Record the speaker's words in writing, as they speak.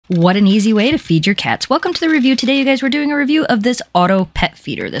What an easy way to feed your cats. Welcome to the review. Today, you guys, we're doing a review of this auto pet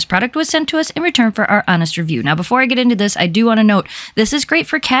feeder. This product was sent to us in return for our honest review. Now, before I get into this, I do want to note this is great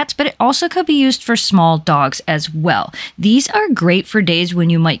for cats, but it also could be used for small dogs as well. These are great for days when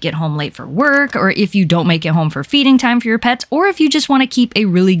you might get home late for work, or if you don't make it home for feeding time for your pets, or if you just want to keep a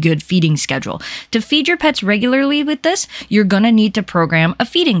really good feeding schedule. To feed your pets regularly with this, you're going to need to program a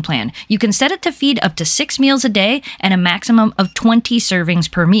feeding plan. You can set it to feed up to 6 meals a day and a maximum of 20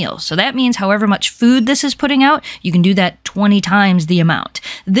 servings per meal. So that means however much food this is putting out, you can do that 20 times the amount.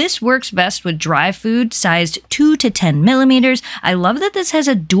 This works best with dry food sized 2 to 10 millimeters. I love that this has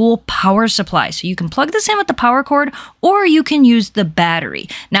a dual power supply. So you can plug this in with the power cord, or you can use the battery.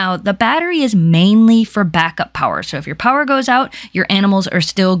 Now, the battery is mainly for backup power. So if your power goes out, your animals are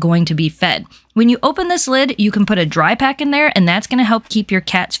still going to be fed. When you open this lid, you can put a dry pack in there, and that's going to help keep your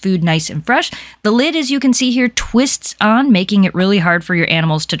cat's food nice and fresh. The lid, as you can see here, twists on, making it really hard for your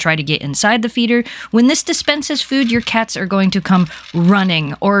animals to try to get inside the feeder. When this dispenses food, your cats are going to come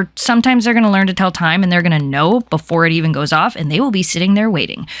running, or sometimes they're going to learn to tell time, and they're going to know before it even goes off, and they will be sitting there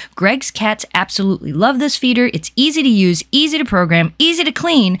waiting. Greg's cats absolutely love this feeder. It's easy to use, easy to program, easy to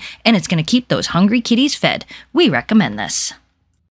clean, and it's going to keep those hungry kitties fed. We recommend this.